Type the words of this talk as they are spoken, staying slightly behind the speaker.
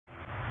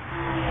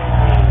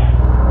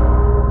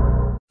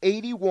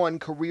81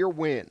 career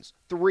wins,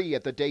 3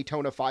 at the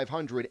Daytona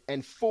 500,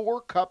 and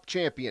 4 Cup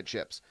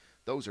championships.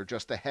 Those are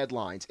just the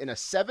headlines in a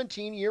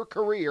 17-year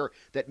career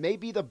that may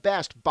be the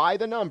best by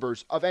the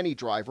numbers of any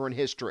driver in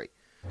history.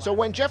 So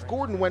when Jeff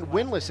Gordon went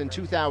winless in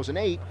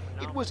 2008,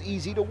 it was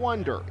easy to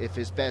wonder if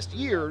his best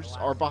years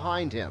are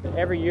behind him.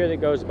 Every year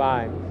that goes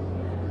by,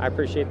 I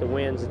appreciate the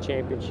wins, the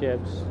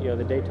championships,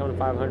 the Daytona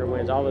 500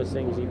 wins, all those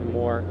things even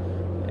more.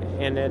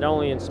 And it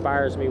only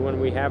inspires me when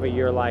we have a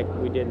year like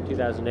we did in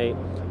 2008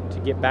 to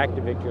get back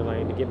to victory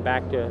lane, to get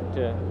back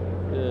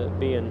to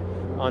being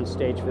on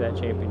stage for that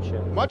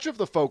championship. Much of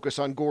the focus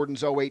on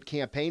Gordon's 08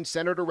 campaign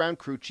centered around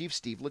crew chief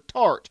Steve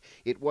Letarte.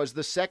 It was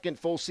the second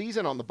full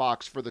season on the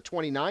box for the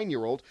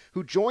 29-year-old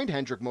who joined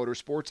Hendrick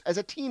Motorsports as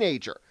a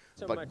teenager.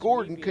 But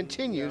Gordon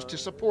continues to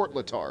support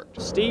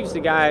Letarte. Steve's the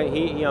guy,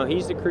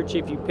 he's the crew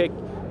chief. You pick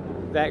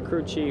that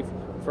crew chief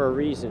for a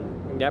reason.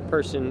 That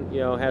person,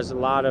 has a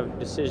lot of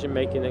decision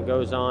making that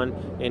goes on,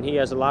 and he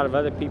has a lot of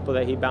other people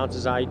that he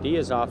bounces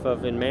ideas off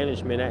of in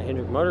management at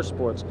Hendrick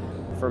Motorsports.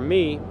 For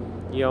me,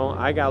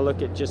 I got to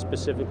look at just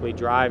specifically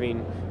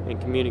driving and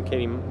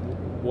communicating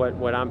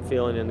what I'm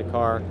feeling in the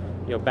car,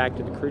 back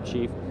to the crew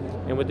chief.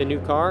 And with the new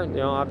car,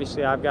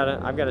 obviously I've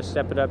got to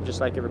step it up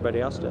just like everybody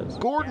else does.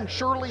 Gordon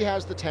surely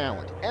has the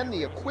talent and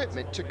the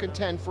equipment to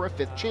contend for a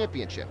 5th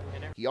championship.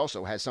 He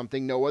also has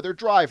something no other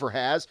driver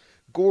has.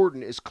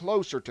 Gordon is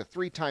closer to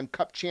 3-time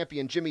Cup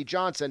champion Jimmy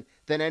Johnson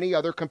than any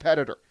other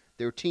competitor.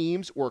 Their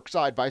teams work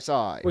side by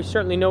side. We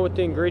certainly know what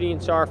the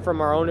ingredients are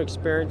from our own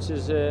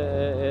experiences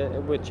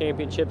with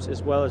championships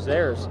as well as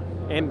theirs,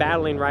 and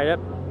battling right up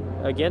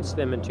against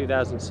them in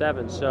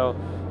 2007. So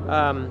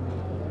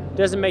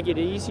doesn't make it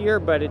easier,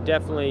 but it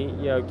definitely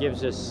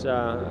gives us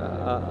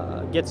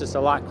gets us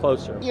a lot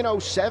closer. In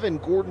 07,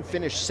 Gordon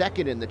finished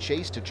second in the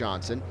chase to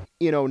Johnson.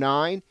 In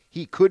 09,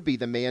 he could be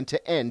the man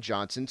to end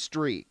Johnson's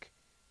streak.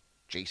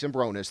 Jason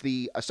Bronis,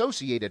 The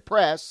Associated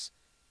Press,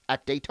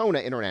 at Daytona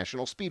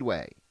International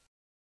Speedway.